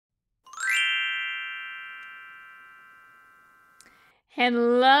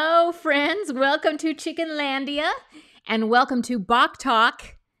Hello, friends. Welcome to Chickenlandia and welcome to Bawk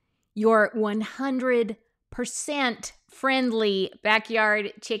Tawk, your 100% friendly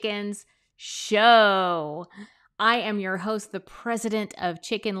backyard chickens show. I am your host, the president of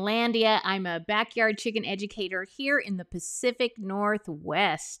Chickenlandia. I'm a backyard chicken educator here in the Pacific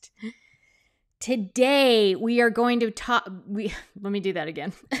Northwest. Today, we are going to talk. Let me do that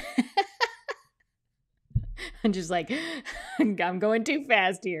again. I'm just like, I'm going too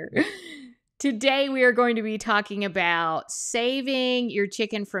fast here. Today, we are going to be talking about saving your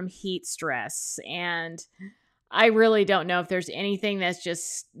chicken from heat stress. And I really don't know if there's anything that's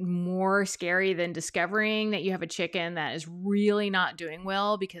just more scary than discovering that you have a chicken that is really not doing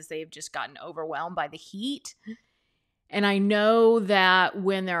well because they've just gotten overwhelmed by the heat. And I know that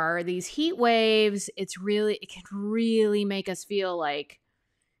when there are these heat waves, it can really make us feel like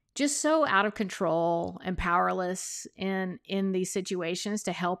just so out of control and powerless in these situations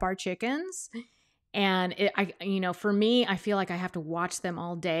to help our chickens. And for me, I feel like I have to watch them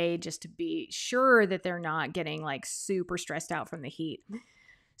all day just to be sure that they're not getting like super stressed out from the heat.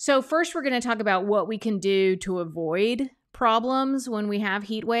 So first, we're going to talk about what we can do to avoid problems when we have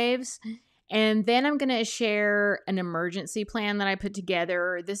heat waves. And then I'm going to share an emergency plan that I put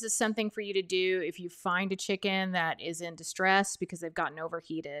together. This is something for you to do if you find a chicken that is in distress because they've gotten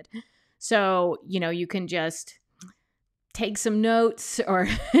overheated. So, you can just take some notes or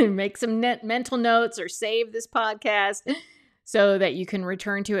make some mental notes or save this podcast so that you can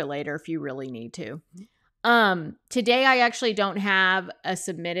return to it later if you really need to. Today, I actually don't have a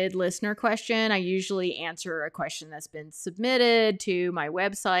submitted listener question. I usually answer a question that's been submitted to my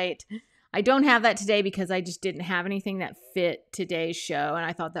website. I don't have that today because I just didn't have anything that fit today's show, and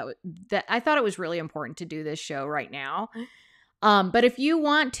I thought it was really important to do this show right now. But if you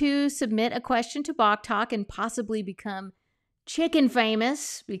want to submit a question to Bawk Talk and possibly become chicken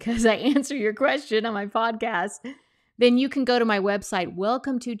famous because I answer your question on my podcast, then you can go to my website,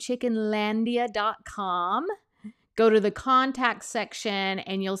 welcometochickenlandia.com. Go to the contact section,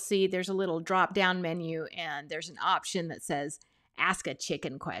 and you'll see there's a little drop-down menu, and there's an option that says ask a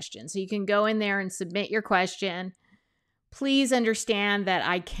chicken question. So you can go in there and submit your question. Please understand that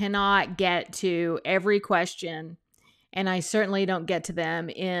I cannot get to every question, and I certainly don't get to them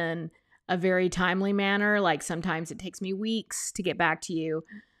in a very timely manner. Like sometimes it takes me weeks to get back to you.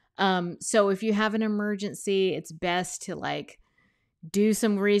 So if you have an emergency, it's best to do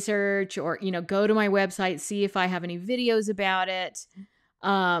some research or, go to my website, see if I have any videos about it.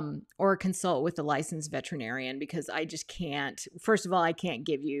 Or consult with a licensed veterinarian because I just can't. First of all, I can't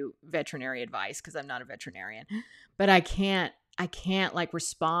give you veterinary advice because I'm not a veterinarian, but I can't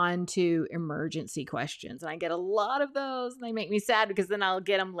respond to emergency questions. And I get a lot of those and they make me sad because then I'll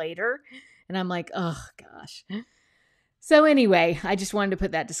get them later and I'm like, oh gosh. So anyway, I just wanted to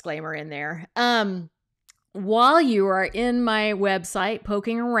put that disclaimer in there. While you are in my website,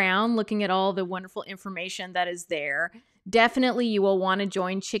 poking around, looking at all the wonderful information that is there, definitely you will want to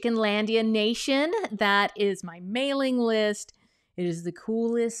join Chickenlandia Nation. That is my mailing list. It is the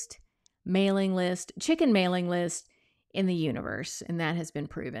coolest chicken mailing list in the universe. And that has been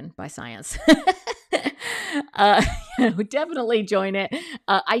proven by science. Definitely join it.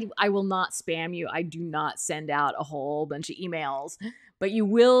 I will not spam you. I do not send out a whole bunch of emails, but you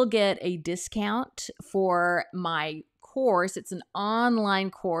will get a discount for my course. It's an online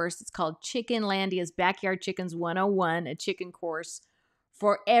course. It's called Chickenlandia's Backyard Chickens 101, a chicken course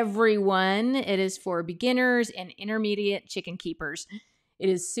for everyone. It is for beginners and intermediate chicken keepers. It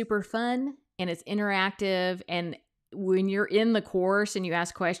is super fun and it's interactive. And when you're in the course and you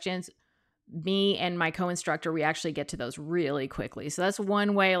ask questions, me and my co-instructor, we actually get to those really quickly. So that's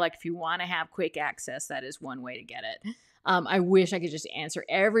one way, if you want to have quick access, that is one way to get it. I wish I could just answer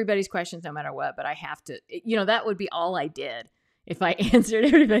everybody's questions no matter what, but I have to, that would be all I did if I answered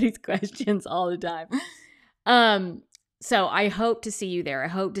everybody's questions all the time. So I hope to see you there. I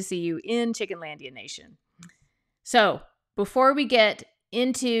hope to see you in Chickenlandia Nation. So before we get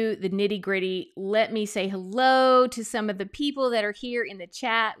into the nitty gritty, let me say hello to some of the people that are here in the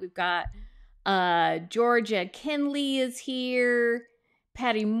chat. We've got Georgia Kenley is here.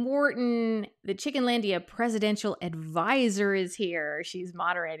 Patty Morton, the Chickenlandia presidential advisor, is here. She's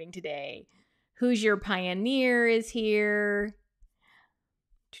moderating today. Who's Your Pioneer is here.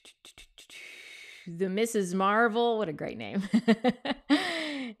 The Mrs. Marvel, what a great name.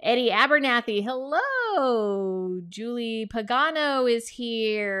 Eddie Abernathy, hello. Julie Pagano is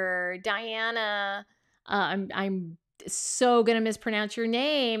here. Diana, I'm so gonna mispronounce your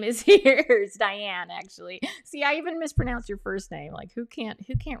name, is here. It's Diane, actually. See, I even mispronounced your first name. Who can't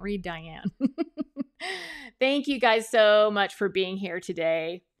read Diane? Thank you guys so much for being here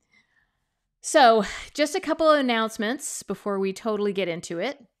today. So, just a couple of announcements before we totally get into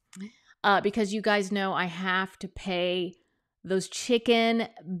it. Because you guys know I have to pay those chicken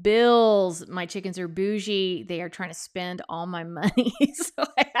bills. My chickens are bougie. They are trying to spend all my money. So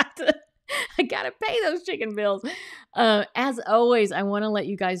I gotta pay those chicken bills. As always, I want to let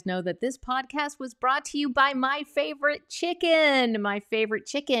you guys know that this podcast was brought to you by My Favorite Chicken. My Favorite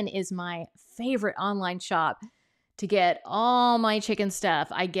Chicken is my favorite online shop to get all my chicken stuff.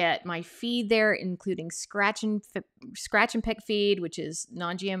 I get my feed there, including scratch and pick feed, which is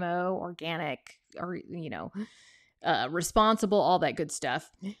non-GMO, organic, or responsible, all that good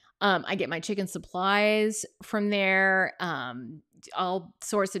stuff. I get my chicken supplies from there. All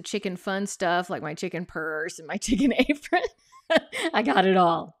sorts of chicken fun stuff like my chicken purse and my chicken apron. I got it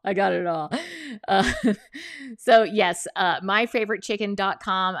all. So yes,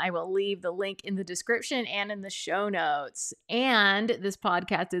 myfavoritechicken.com. I will leave the link in the description and in the show notes. And this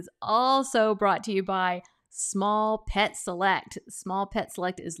podcast is also brought to you by Small Pet Select. Small Pet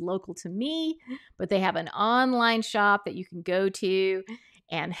Select is local to me, but they have an online shop that you can go to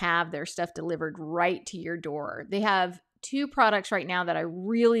and have their stuff delivered right to your door. They have 2 products right now that I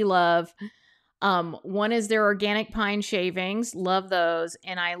really love. One is their organic pine shavings. Love those.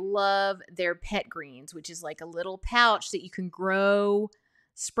 And I love their pet greens, which is like a little pouch that you can grow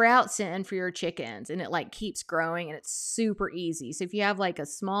sprouts in for your chickens. And it like keeps growing and it's super easy. So if you have like a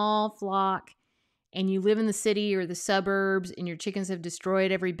small flock and you live in the city or the suburbs and your chickens have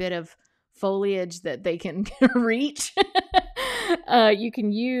destroyed every bit of foliage that they can reach, you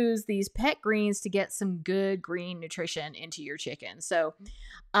can use these pet greens to get some good green nutrition into your chicken. So,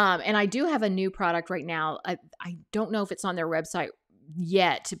 and I do have a new product right now. I don't know if it's on their website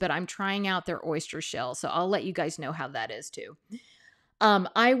yet, but I'm trying out their oyster shell. So I'll let you guys know how that is too.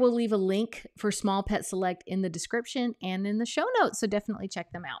 I will leave a link for Small Pet Select in the description and in the show notes. So definitely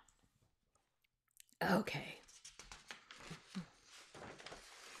check them out. Okay.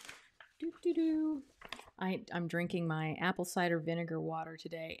 I'm drinking my apple cider vinegar water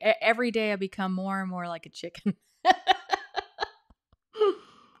today. Every day I become more and more like a chicken.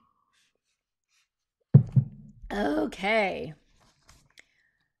 Okay.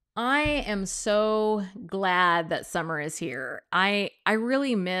 I am so glad that summer is here. I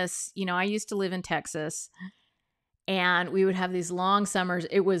really miss, I used to live in Texas and we would have these long summers.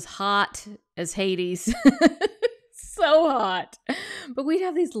 It was hot as Hades. So hot. But we'd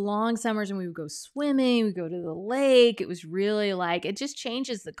have these long summers and we would go swimming, we'd go to the lake. It was really it just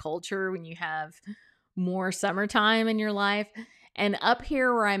changes the culture when you have more summertime in your life. And up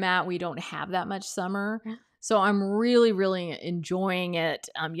here where I'm at, we don't have that much summer. So I'm really, really enjoying it.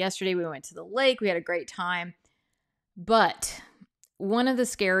 Yesterday we went to the lake. We had a great time. But one of the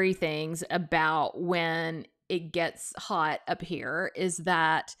scary things about when it gets hot up here is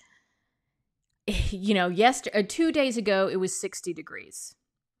that 2 days ago, it was 60 degrees.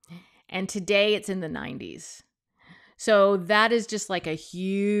 And today it's in the 90s. So that is just like a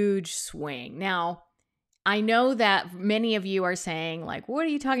huge swing. Now, I know that many of you are saying, like, what are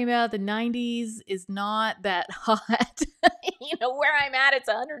you talking about? The 90s is not that hot. Where I'm at, it's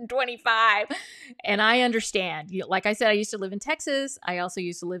 125. And I understand. Like I said, I used to live in Texas. I also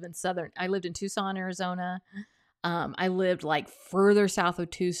used to live in I lived in Tucson, Arizona. I lived like further south of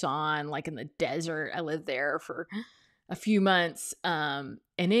Tucson, like in the desert. I lived there for a few months. And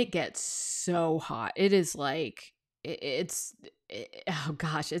it gets so hot. It is like, oh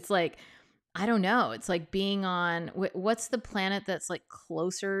gosh, it's like, I don't know. It's like being on, what's the planet that's like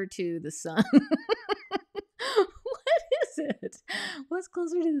closer to the sun? What is it? What's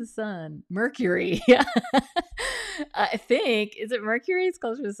closer to the sun? Mercury. Yeah. I think, is it Mercury? It's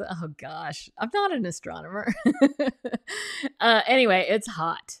closer to the sun. Oh gosh, I'm not an astronomer. Anyway, it's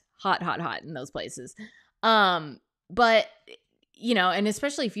hot in those places. But and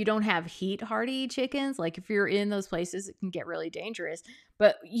especially if you don't have heat hardy chickens, like if you're in those places, it can get really dangerous.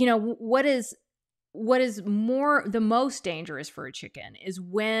 But what is the most dangerous for a chicken is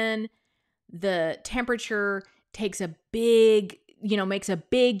when the temperature takes a big, makes a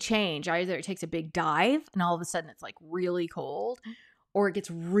big change. Either it takes a big dive and all of a sudden it's like really cold, or it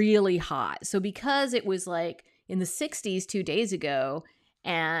gets really hot. So because it was like in the 60s 2 days ago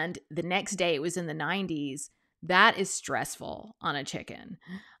and the next day it was in the 90s, that is stressful on a chicken.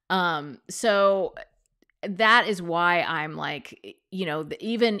 So that is why I'm like,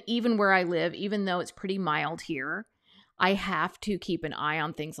 even where I live, even though it's pretty mild here, I have to keep an eye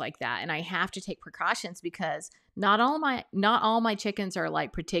on things like that. And I have to take precautions because not all my chickens are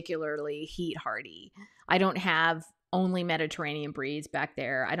like particularly heat hardy. I don't have only Mediterranean breeds back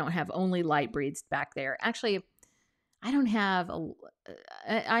there. I don't have only light breeds back there. Actually, I don't have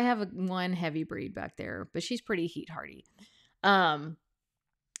I have one heavy breed back there, but she's pretty heat hardy.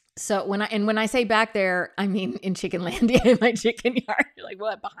 So when I say back there, I mean in Chickenlandia, in my chicken yard. You're like,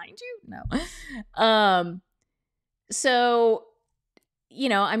 what, behind you? No. So,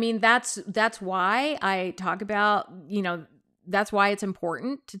 I mean, that's why I talk about, that's why it's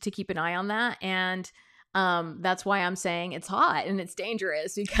important to keep an eye on that. And that's why I'm saying it's hot and it's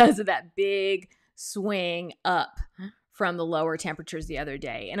dangerous, because of that big swing up from the lower temperatures the other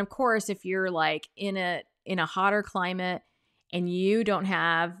day. And of course, if you're like in a hotter climate and you don't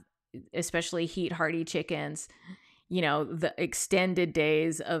have, especially heat hardy chickens, the extended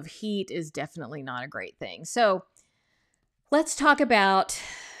days of heat is definitely not a great thing. So let's talk about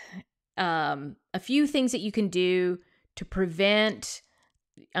a few things that you can do to prevent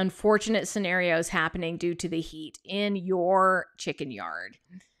unfortunate scenarios happening due to the heat in your chicken yard.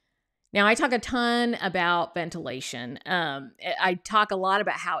 Now, I talk a ton about ventilation. I talk a lot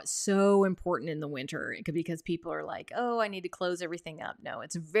about how it's so important in the winter, because people are like, oh, I need to close everything up. No,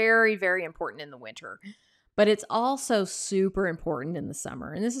 it's very, very important in the winter, but it's also super important in the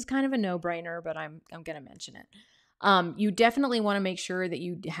summer. And this is kind of a no-brainer, but I'm going to mention it. You definitely want to make sure that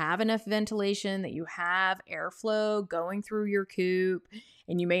you have enough ventilation, that you have airflow going through your coop.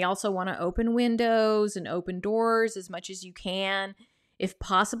 And you may also want to open windows and open doors as much as you can. If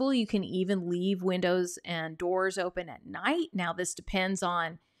possible, you can even leave windows and doors open at night. Now, this depends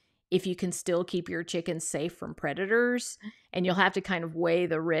on if you can still keep your chickens safe from predators, and you'll have to kind of weigh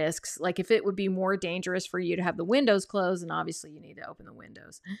the risks. Like if it would be more dangerous for you to have the windows closed, then obviously you need to open the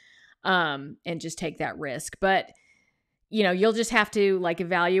windows and just take that risk. But you'll just have to like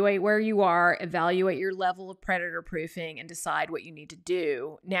evaluate where you are, evaluate your level of predator proofing, and decide what you need to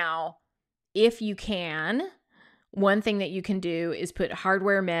do. Now, if you can, one thing that you can do is put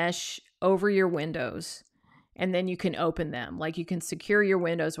hardware mesh over your windows, and then you can open them. Like you can secure your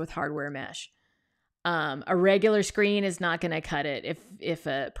windows with hardware mesh. A regular screen is not going to cut it if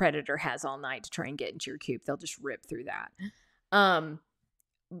a predator has all night to try and get into your coop. They'll just rip through that. And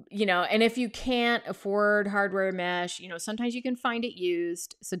if you can't afford hardware mesh, sometimes you can find it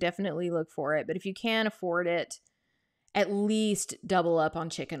used. So definitely look for it. But if you can afford it, at least double up on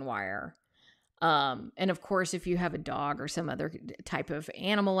chicken wire. And of course, if you have a dog or some other type of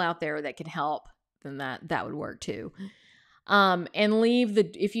animal out there that can help, then that would work too. And leave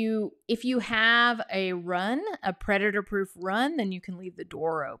if you have a predator-proof run, then you can leave the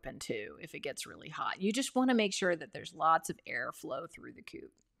door open too if it gets really hot. You just want to make sure that there's lots of airflow through the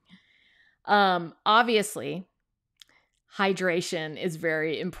coop. Obviously, hydration is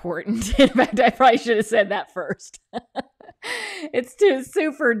very important. In fact, I probably should have said that first. It's too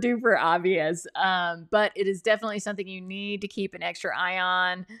super duper obvious, but it is definitely something you need to keep an extra eye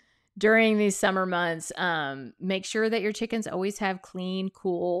on during these summer months. Make sure that your chickens always have clean,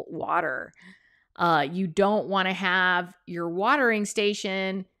 cool water. You don't want to have your watering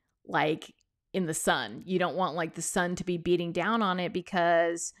station like in the sun. You don't want like the sun to be beating down on it,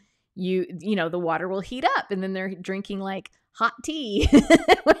 because the water will heat up and then they're drinking like hot tea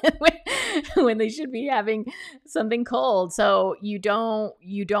when they should be having something cold. So you don't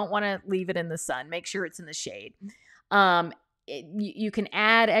want to leave it in the sun. Make sure it's in the shade. You can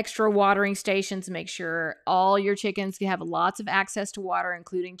add extra watering stations. Make sure all your chickens can have lots of access to water,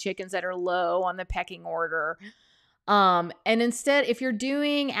 including chickens that are low on the pecking order. And instead, if you're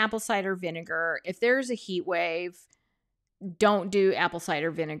doing apple cider vinegar, if there's a heat wave, don't do apple cider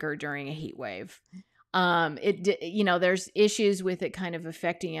vinegar during a heat wave. There's issues with it kind of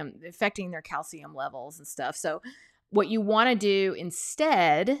affecting their calcium levels and stuff. So what you want to do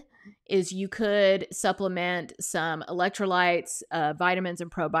instead is you could supplement some electrolytes, vitamins,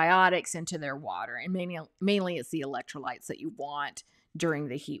 and probiotics into their water. And mainly it's the electrolytes that you want during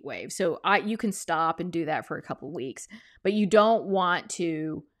the heat wave. So you can stop and do that for a couple of weeks, but you don't want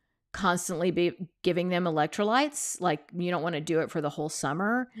to constantly be giving them electrolytes. Like you don't want to do it for the whole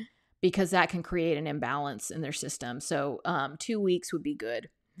summer, because that can create an imbalance in their system. So 2 weeks would be good.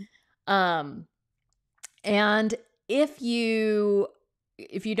 And if you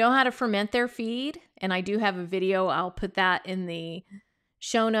know how to ferment their feed, and I do have a video, I'll put that in the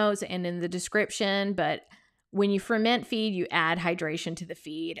show notes and in the description, but when you ferment feed, you add hydration to the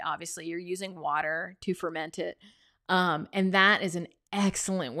feed. Obviously, you're using water to ferment it. And that is an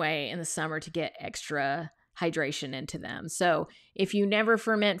excellent way in the summer to get extra hydration into them. So if you never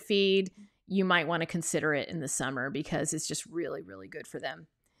ferment feed, you might want to consider it in the summer, because it's just really, really good for them.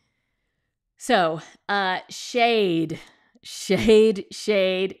 So shade.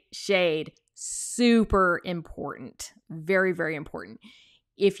 super important. Very, very important.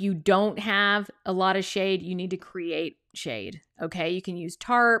 If you don't have a lot of shade, you need to create shade. Okay. You can use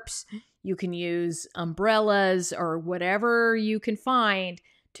tarps, you can use umbrellas, or whatever you can find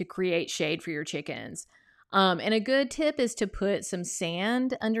to create shade for your chickens. And a good tip is to put some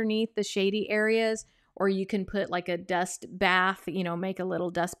sand underneath the shady areas, or you can put like a dust bath, make a little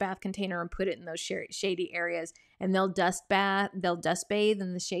dust bath container and put it in those shady areas, and they'll dust bathe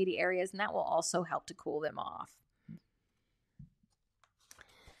in the shady areas, and that will also help to cool them off.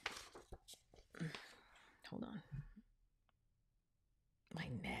 Hold on. My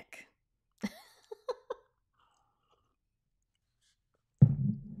neck.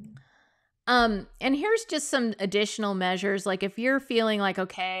 And here's just some additional measures. Like if you're feeling like,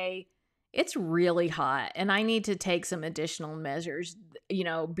 okay, it's really hot and I need to take some additional measures,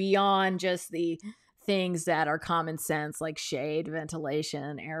 beyond just the things that are common sense, like shade,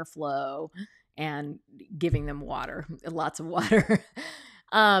 ventilation, airflow, and giving them water, lots of water.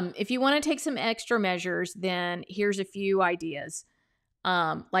 If you want to take some extra measures, then here's a few ideas.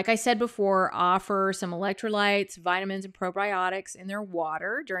 Like I said before, offer some electrolytes, vitamins, and probiotics in their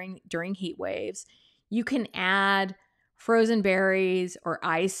water during heat waves. You can add frozen berries or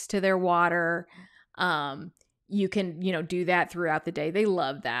ice to their water. You can, do that throughout the day. They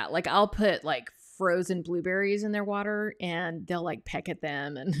love that. Like I'll put like frozen blueberries in their water and they'll like peck at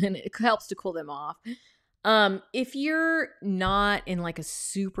them and it helps to cool them off. If you're not in like a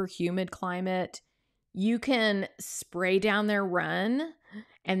super humid climate, you can spray down their run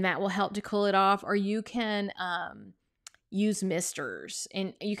and that will help to cool it off, or you can use misters,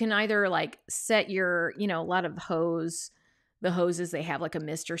 and you can either like set your, a lot of the hoses, they have like a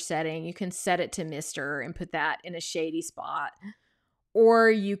mister setting. You can set it to mister and put that in a shady spot, or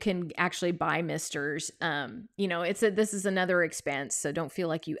you can actually buy misters. This is another expense, so don't feel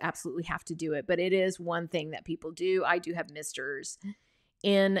like you absolutely have to do it, but it is one thing that people do. I do have misters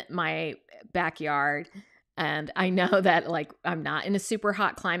in my backyard, and I know that like I'm not in a super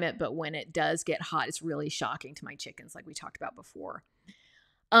hot climate, but when it does get hot, it's really shocking to my chickens, like we talked about before.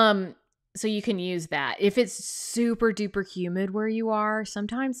 So you can use that. If it's super duper humid where you are,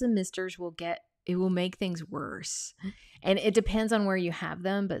 sometimes the misters will make things worse. And it depends on where you have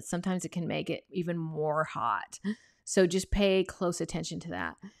them, but sometimes it can make it even more hot. So just pay close attention to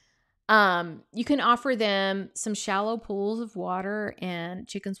that. You can offer them some shallow pools of water, and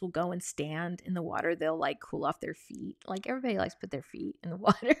chickens will go and stand in the water. They'll like cool off their feet. Like everybody likes to put their feet in the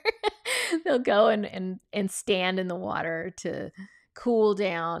water. They'll go and stand in the water to cool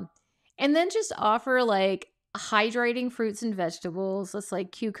down. And then just offer like hydrating fruits and vegetables. That's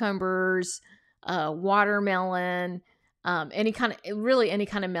like cucumbers, watermelon, any kind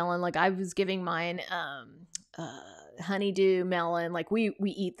of melon. Like I was giving mine, honeydew melon. Like we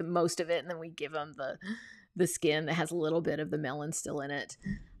eat the most of it, and then we give them the skin that has a little bit of the melon still in it.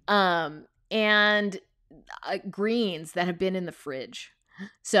 And greens that have been in the fridge.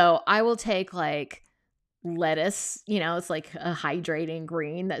 So I will take like lettuce, it's like a hydrating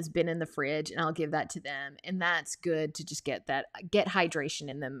green that's been in the fridge, and I'll give that to them, and that's good to just get hydration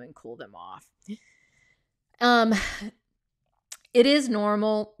in them and cool them off. It is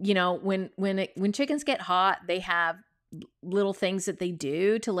normal, when chickens get hot, they have little things that they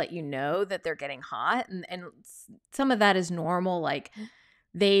do to let you know that they're getting hot, and some of that is normal. Like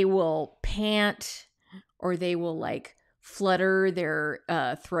they will pant, or they will like flutter their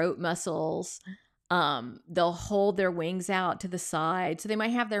throat muscles. They'll hold their wings out to the side. So they might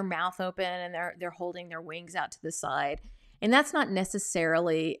have their mouth open and they're holding their wings out to the side. And that's not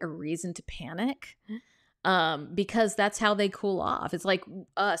necessarily a reason to panic, because that's how they cool off. It's like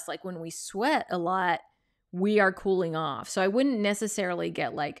us, like when we sweat a lot, we are cooling off. So I wouldn't necessarily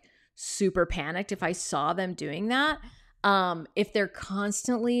get like super panicked if I saw them doing that. If they're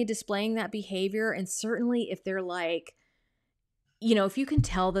constantly displaying that behavior, and certainly if they're like, if you can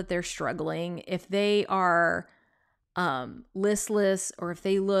tell that they're struggling, if they are listless, or if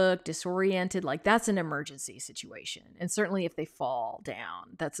they look disoriented, like that's an emergency situation. And certainly if they fall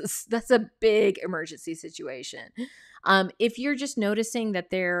down, that's a big emergency situation. If you're just noticing that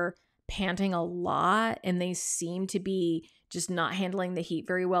they're panting a lot and they seem to be just not handling the heat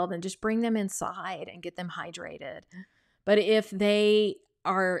very well, then just bring them inside and get them hydrated. But if they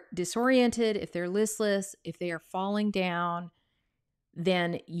are disoriented, if they're listless, if they are falling down,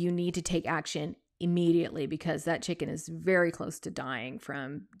 then you need to take action immediately, because that chicken is very close to dying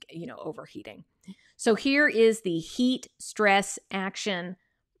from, overheating. So here is the heat stress action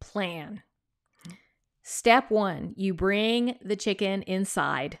plan. Step 1, you bring the chicken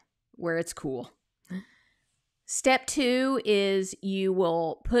inside where it's cool. Step 2 is you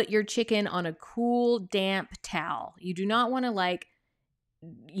will put your chicken on a cool, damp towel. You do not want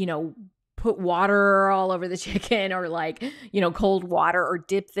to put water all over the chicken or cold water or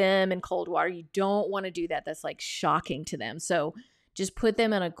dip them in cold water. You don't want to do that. That's shocking to them. So just put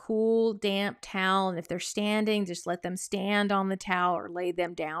them in a cool, damp towel. And if they're standing, just let them stand on the towel or lay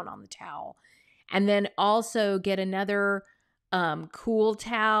them down on the towel. And then also get another cool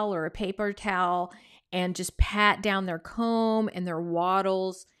towel or a paper towel and just pat down their comb and their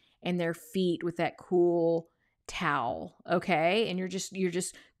wattles and their feet with that cool towel. Okay. And you're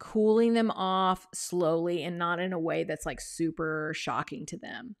just cooling them off slowly and not in a way that's super shocking to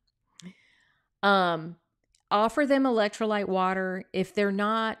them. Offer them electrolyte water. If they're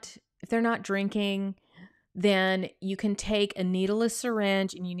not drinking, then you can take a needleless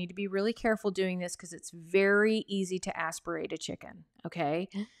syringe, and you need to be really careful doing this because it's very easy to aspirate a chicken. Okay.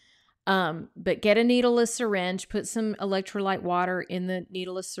 But get a needleless syringe, put some electrolyte water in the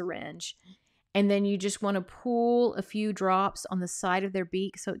needleless syringe, and then you just want to pool a few drops on the side of their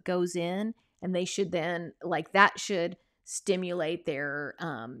beak so it goes in, and they should then, that should stimulate their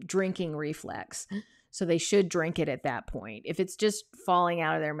drinking reflex. So they should drink it at that point. If it's just falling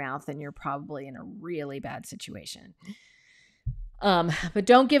out of their mouth, then you're probably in a really bad situation. But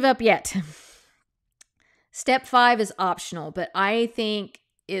don't give up yet. Step 5 is optional, but I think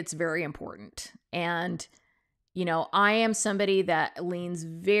it's very important. And, I am somebody that leans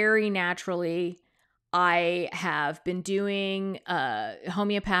very naturally. I have been doing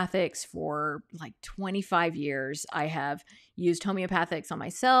homeopathics for 25 years. I have used homeopathics on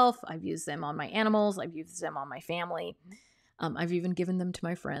myself. I've used them on my animals. I've used them on my family. I've even given them to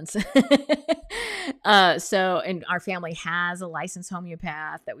my friends. And our family has a licensed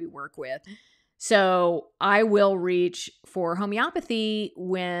homeopath that we work with. So I will reach for homeopathy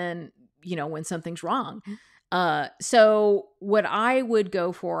when something's wrong. So what I would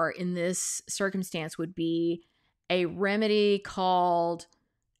go for in this circumstance would be a remedy called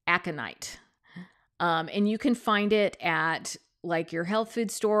aconite. And you can find it at your health food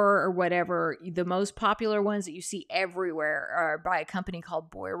store or whatever. The most popular ones that you see everywhere are by a company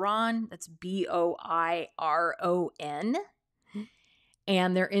called Boiron. That's Boiron.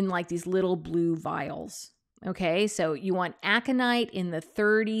 And they're in these little blue vials. Okay. So you want aconite in the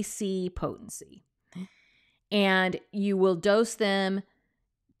 30C potency. And you will dose them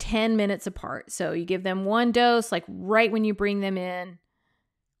 10 minutes apart. So you give them one dose, right when you bring them in,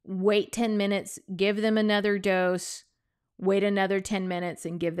 wait 10 minutes, give them another dose, wait another 10 minutes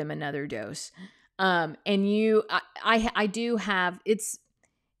and give them another dose. I do have, it's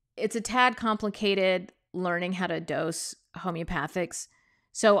a tad complicated learning how to dose homeopathics.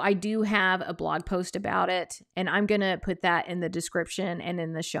 So I do have a blog post about it, and I'm going to put that in the description and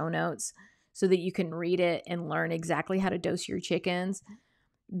in the show notes, so that you can read it and learn exactly how to dose your chickens.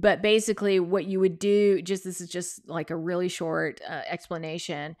 But basically what you would do, this is just a really short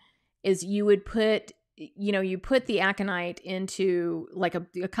explanation, is you would put the aconite into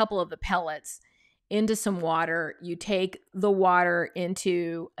a couple of the pellets into some water. You take the water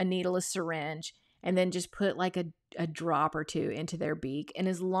into a needleless syringe and then just put a drop or two into their beak. And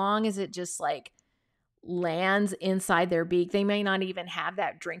as long as it just lands inside their beak, they may not even have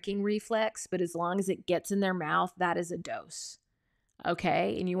that drinking reflex, but as long as it gets in their mouth, that is a dose.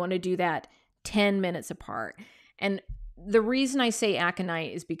 Okay. And you want to do that 10 minutes apart. And the reason I say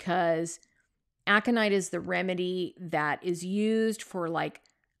aconite is because aconite is the remedy that is used for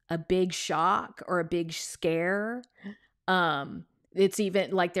a big shock or a big scare. It's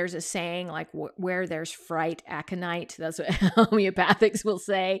even there's a saying where there's fright, aconite. That's what homeopathics will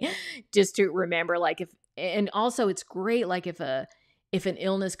say, just to remember and also it's great if an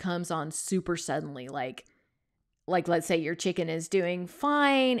illness comes on super suddenly, let's say your chicken is doing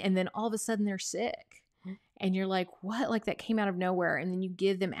fine and then all of a sudden they're sick and you're what? That came out of nowhere. And then you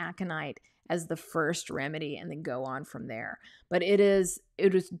give them aconite as the first remedy and then go on from there. But it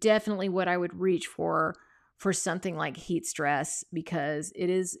was definitely what I would reach for something like heat stress, because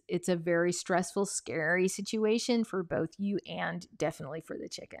it's a very stressful, scary situation for both you and definitely for the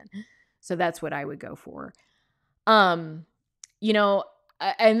chicken. So that's what I would go for. And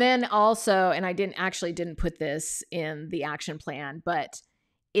then also, and I didn't put this in the action plan, but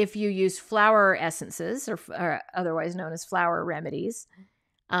if you use flower essences or otherwise known as flower remedies,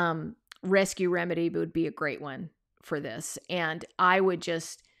 Rescue Remedy would be a great one for this. And I would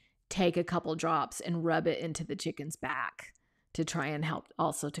just take a couple drops and rub it into the chicken's back to try and help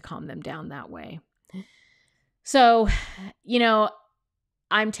also to calm them down that way. So,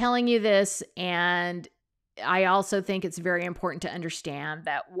 I'm telling you this, and I also think it's very important to understand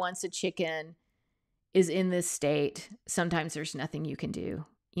that once a chicken is in this state, sometimes there's nothing you can do.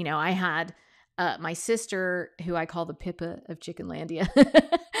 You know, I had my sister, who I call the Pippa of Chickenlandia.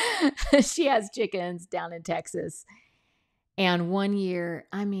 She has chickens down in Texas. And one year,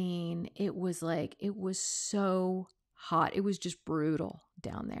 I mean, it was so hot. It was just brutal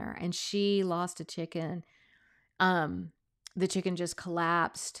down there. And she lost a chicken. The chicken just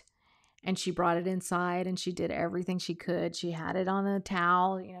collapsed, and she brought it inside, and she did everything she could. She had it on a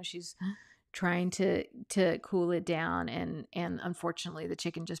towel. You know, she's trying to cool it down, and unfortunately the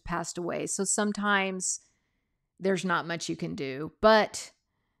chicken just passed away. So sometimes there's not much you can do, but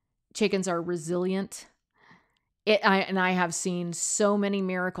chickens are resilient. I have seen so many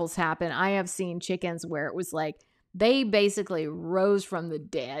miracles happen. I have seen chickens where it was like they basically rose from the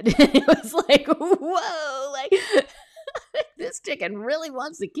dead. It was like, whoa, like this chicken really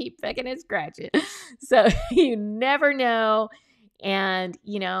wants to keep pecking and scratching. So you never know. And,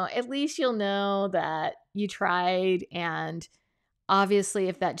 you know, at least you'll know that you tried. And obviously,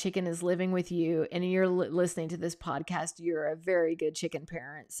 if that chicken is living with you and you're listening to this podcast, you're a very good chicken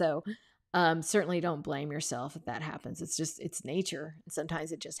parent. So certainly don't blame yourself if that happens. It's nature. And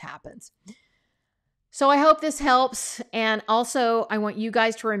sometimes it just happens. So I hope this helps. And also, I want you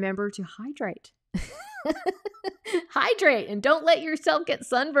guys to remember to hydrate. Hydrate and don't let yourself get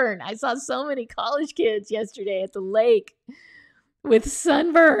sunburned. I saw so many college kids yesterday at the lake with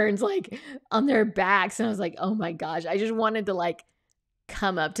sunburns like on their backs. And I was like, oh my gosh, I just wanted to like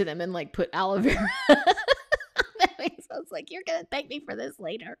come up to them and like put aloe vera. So I was like, you're going to thank me for this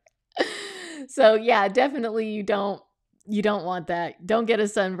later. So yeah, definitely you don't want that. Don't get a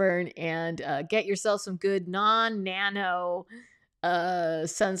sunburn, and get yourself some good non-nano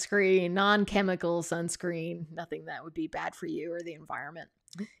sunscreen, non-chemical sunscreen, nothing that would be bad for you or the environment,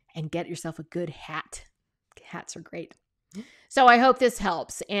 and get yourself a good hat. Hats are great. So I hope this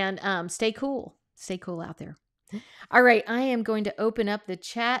helps, and stay cool out there. All right, I am going to open up the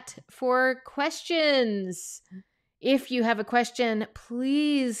chat for questions. If you have a question,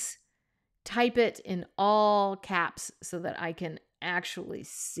 please type it in all caps so that I can actually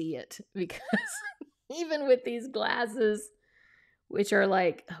see it, because even with these glasses, which are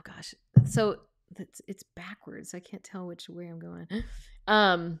like, oh gosh, so it's backwards. I can't tell which way I'm going.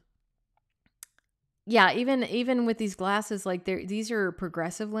 Yeah, even with these glasses, like these are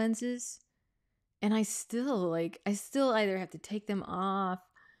progressive lenses, and I still either have to take them off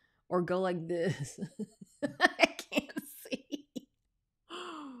or go like this. I can't see.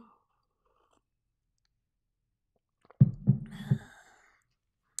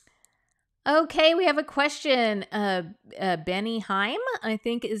 Okay, we have a question. Benny Heim, I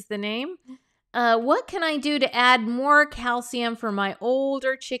think is the name. What can I do to add more calcium for my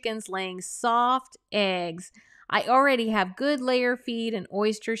older chickens laying soft eggs? I already have good layer feed and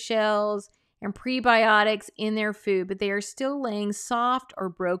oyster shells and prebiotics in their food, but they are still laying soft or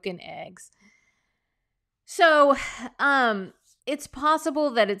broken eggs. So, it's possible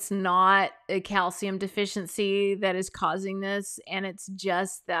that it's not a calcium deficiency that is causing this, and it's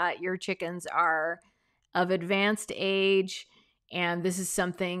just that your chickens are of advanced age, and this is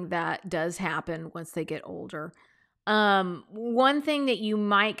something that does happen once they get older. One thing that you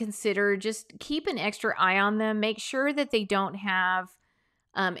might consider, just keep an extra eye on them. Make sure that they don't have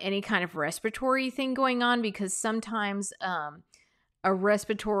any kind of respiratory thing going on, because sometimes a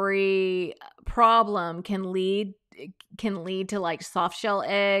respiratory problem can lead to like soft shell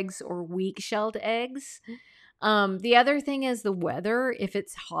eggs or weak shelled eggs. The other thing is the weather. If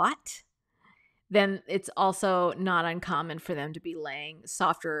it's hot, then it's also not uncommon for them to be laying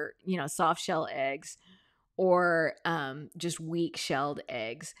soft shell eggs or just weak shelled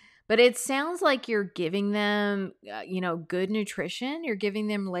eggs. But it sounds like you're giving them, good nutrition. You're giving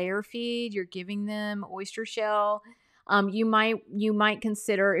them layer feed. You're giving them oyster shell. You might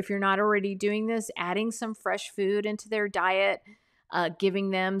consider, if you're not already doing this, adding some fresh food into their diet,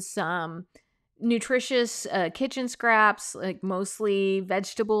 giving them some nutritious kitchen scraps, like mostly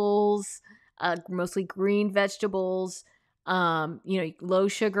vegetables, mostly green vegetables, low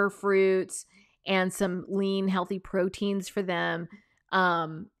sugar fruits, and some lean, healthy proteins for them.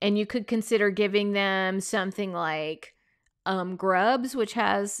 And you could consider giving them something like grubs, which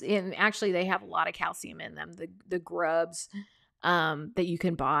actually they have a lot of calcium in them, the grubs that you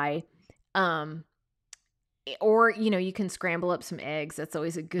can buy, or you can scramble up some eggs. That's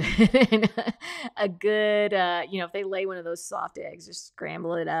always a good if they lay one of those soft eggs, just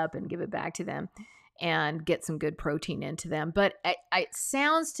scramble it up and give it back to them and get some good protein into them. But it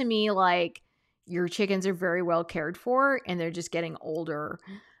sounds to me like your chickens are very well cared for, and they're just getting older.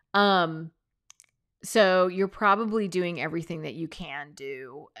 So you're probably doing everything that you can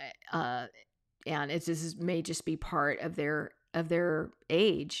do may just be part of their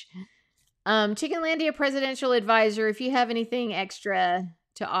age. Chickenlandia presidential advisor, if you have anything extra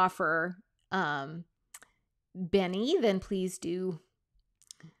to offer, Benny, then please do.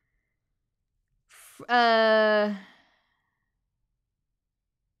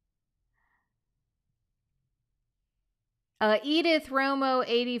 Edith Romo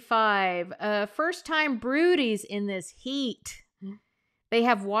 85. First time broodies in this heat. They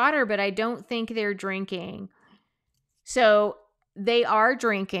have water, but I don't think they're drinking. So they are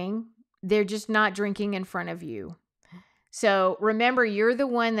drinking. They're just not drinking in front of you. So remember, you're the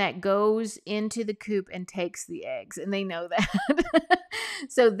one that goes into the coop and takes the eggs, and they know that.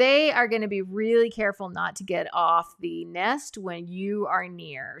 So they are going to be really careful not to get off the nest when you are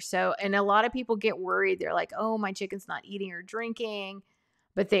near. So, and a lot of people get worried. They're like, oh, my chicken's not eating or drinking,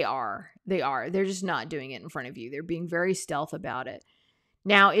 but they are. They're just not doing it in front of you. They're being very stealth about it.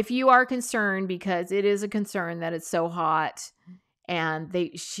 Now, if you are concerned, because it is a concern that it's so hot and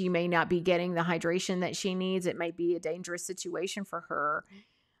she may not be getting the hydration that she needs, it might be a dangerous situation for her.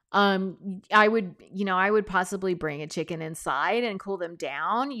 I would possibly bring a chicken inside and cool them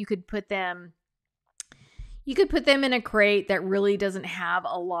down. You could put them in a crate that really doesn't have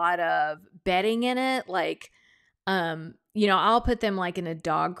a lot of bedding in it. Like, I'll put them like in a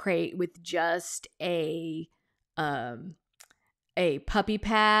dog crate with just a puppy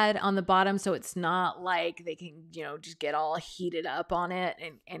pad on the bottom, so it's not like they can, just get all heated up on it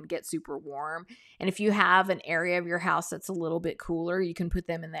and get super warm. And if you have an area of your house that's a little bit cooler, you can put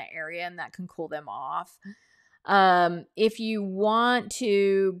them in that area and that can cool them off. If you want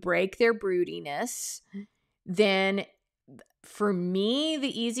to break their broodiness, then for me,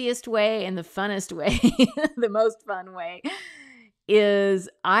 the easiest way and the funnest way, the most fun way, is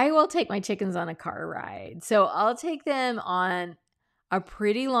I will take my chickens on a car ride. So I'll take them on a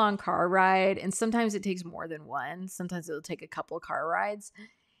pretty long car ride, and sometimes it takes more than one. Sometimes it'll take a couple of car rides.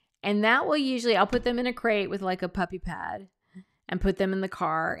 And that will usually, I'll put them in a crate with like a puppy pad and put them in the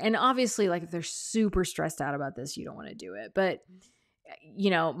car. And obviously, like, if they're super stressed out about this, you don't want to do it. But,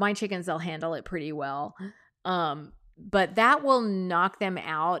 my chickens, they'll handle it pretty well. But that will knock them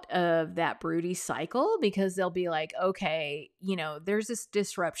out of that broody cycle, because they'll be like, okay, there's this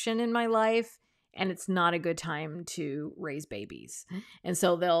disruption in my life and it's not a good time to raise babies. And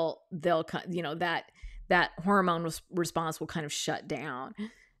so they'll that hormone response will kind of shut down.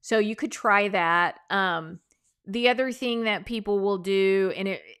 So you could try that. The other thing that people will do,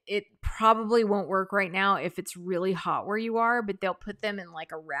 and it probably won't work right now if it's really hot where you are, but they'll put them in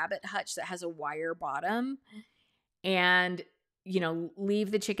like a rabbit hutch that has a wire bottom, and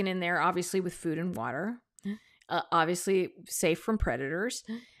leave the chicken in there, obviously with food and water, obviously safe from predators,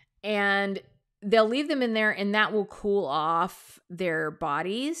 and they'll leave them in there, and that will cool off their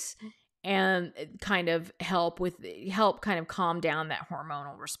bodies and kind of help kind of calm down that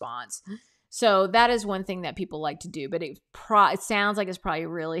hormonal response. So that is one thing that people like to do, but it sounds like it's probably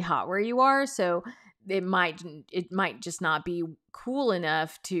really hot where you are, so it might just not be cool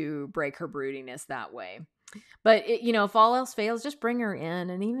enough to break her broodiness that way. But if all else fails, just bring her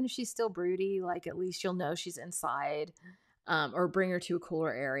in, and even if she's still broody, like, at least you'll know she's inside, or bring her to a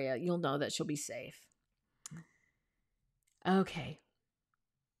cooler area. You'll know that she'll be safe. Okay.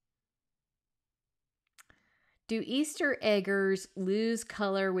 Do Easter eggers lose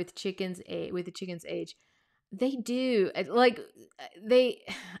color with the chicken's age? They do.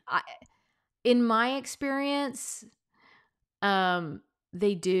 In my experience,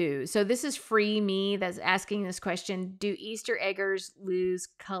 they do. So this is Free Me that's asking this question. Do Easter eggers lose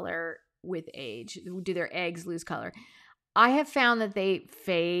color with age? Do their eggs lose color? I have found that they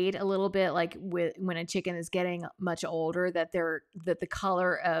fade a little bit, like when a chicken is getting much older, that the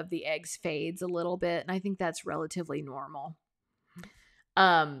color of the eggs fades a little bit, and I think that's relatively normal.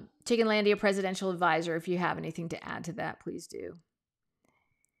 Chickenlandia presidential advisor, if you have anything to add to that, please do.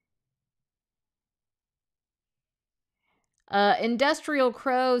 Industrial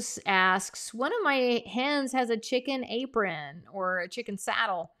Crows asks, one of my hens has a chicken apron or a chicken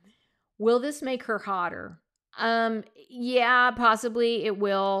saddle. Will this make her hotter? Yeah, possibly it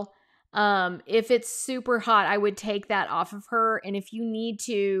will. If it's super hot, I would take that off of her. And if you need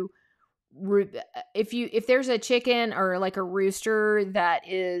to, if there's a chicken or like a rooster that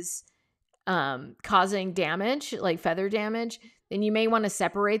is causing damage, like feather damage, then you may want to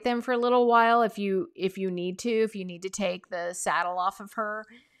separate them for a little while if you need to take the saddle off of her.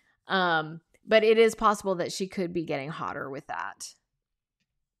 But it is possible that she could be getting hotter with that.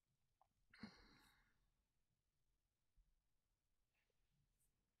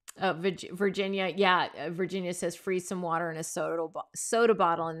 Virginia, Virginia says freeze some water in a soda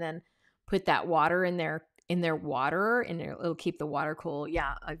bottle and then put that water in their water, and it'll keep the water cool.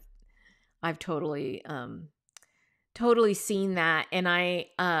 Yeah, I've totally seen that. And I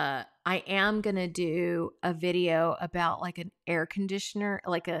am gonna do a video about like an air conditioner,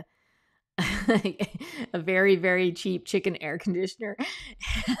 like a a very, very cheap chicken air conditioner.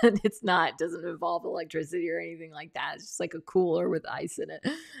 And doesn't involve electricity or anything like that. It's just like a cooler with ice in it.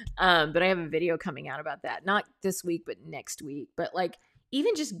 But I have a video coming out about that. Not this week, but next week. But like,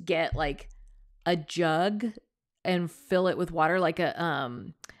 even just get like a jug and fill it with water, like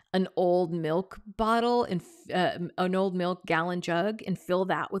an old milk bottle and an old milk gallon jug, and fill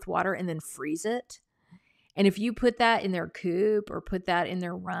that with water and then freeze it. And if you put that in their coop or put that in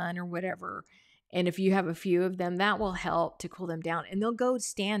their run or whatever, and if you have a few of them, that will help to cool them down, and they'll go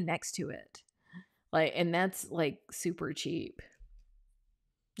stand next to it. Like, and that's like super cheap.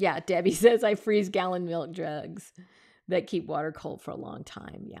 Yeah, Debbie says I freeze gallon milk jugs that keep water cold for a long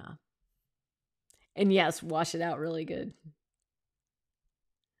time. Yeah. And yes, wash it out really good.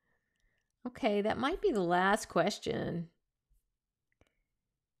 Okay, that might be the last question.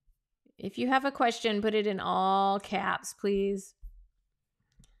 If you have a question, put it in all caps, please.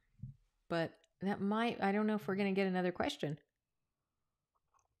 But I don't know if we're going to get another question.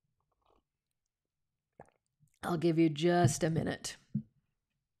 I'll give you just a minute.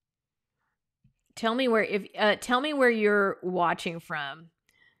 Tell me where you're watching from.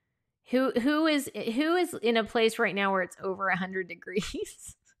 Who is in a place right now where it's over 100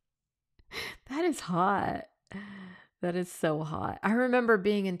 degrees? That is hot. That is so hot. I remember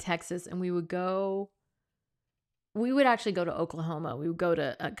being in Texas, and we would actually go to Oklahoma. We would go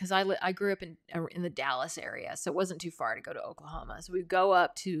to, because I grew up in the Dallas area, so it wasn't too far to go to Oklahoma. So we'd go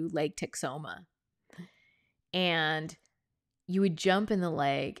up to Lake Texoma, and you would jump in the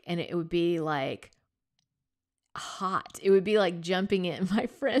lake, and it would be like hot. It would be like jumping in. My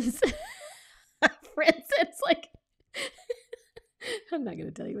friends, it's like, I'm not going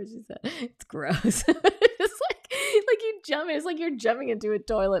to tell you what she said. It's gross. It's like you jump. It's like you're jumping into a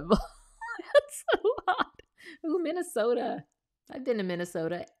toilet bowl. It's so hot. Ooh, Minnesota. I've been to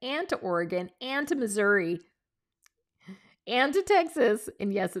Minnesota and to Oregon and to Missouri and to Texas.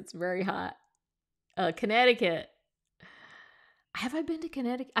 And yes, it's very hot. Connecticut. Have I been to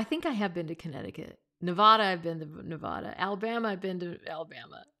Connecticut? I think I have been to Connecticut. Nevada, I've been to Nevada. Alabama, I've been to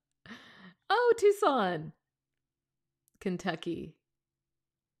Alabama. Oh, Tucson. Kentucky.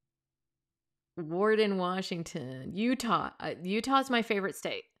 Warden, Washington. Utah. Utah's my favorite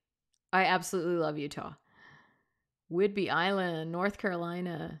state. I absolutely love Utah. Whidbey Island, North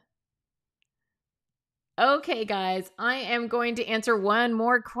Carolina. Okay, guys, I am going to answer one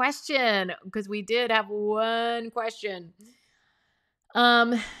more question because we did have one question.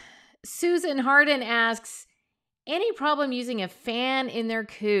 Susan Harden asks, any problem using a fan in their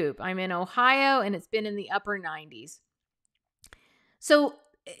coop? I'm in Ohio and it's been in the upper 90s. So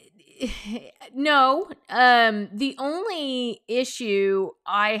no, the only issue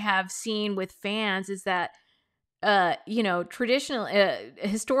I have seen with fans is that,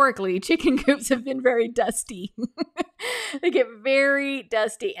 historically, chicken coops have been very dusty. They get very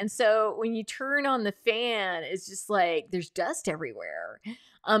dusty. And so when you turn on the fan, it's just like there's dust everywhere.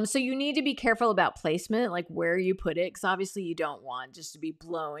 So you need to be careful about placement, like where you put it, because obviously you don't want just to be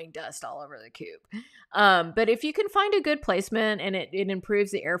blowing dust all over the coop. But if you can find a good placement and it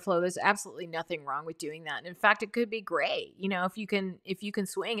improves the airflow, there's absolutely nothing wrong with doing that. And in fact, it could be great. If you can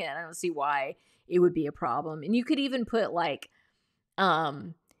swing it, I don't see why it would be a problem. And you could even put like,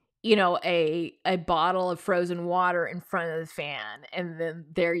 a bottle of frozen water in front of the fan, and then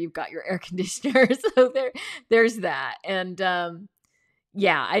there you've got your air conditioner. So there's that. And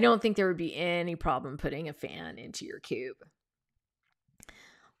yeah, I don't think there would be any problem putting a fan into your coop.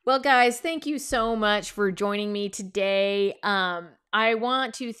 Well, guys, thank you so much for joining me today. I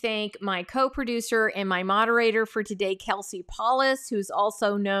want to thank my co-producer and my moderator for today, Kelsey Paulus, who's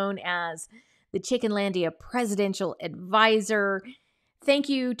also known as the Chickenlandia Presidential Advisor. Thank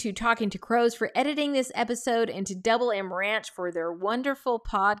you to Talking to Crows for editing this episode, and to Double M Ranch for their wonderful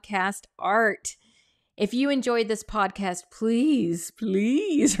podcast art. If you enjoyed this podcast, please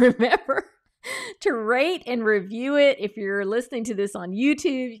remember to rate and review it. If you're listening to this on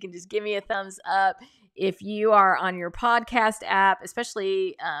YouTube, you can just give me a thumbs up. If you are on your podcast app,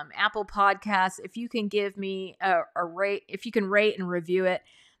 especially Apple Podcasts, if you can give me a rate, if you can rate and review it,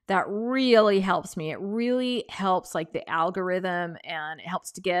 that really helps me. It really helps like the algorithm, and it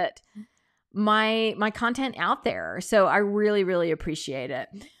helps to get my content out there. So I really, really appreciate it.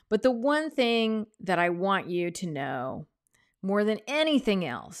 But the one thing that I want you to know more than anything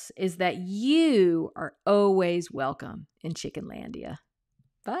else is that you are always welcome in Chickenlandia.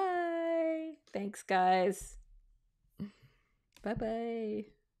 Bye. Thanks, guys. Bye-bye.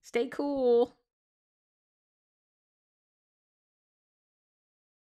 Stay cool.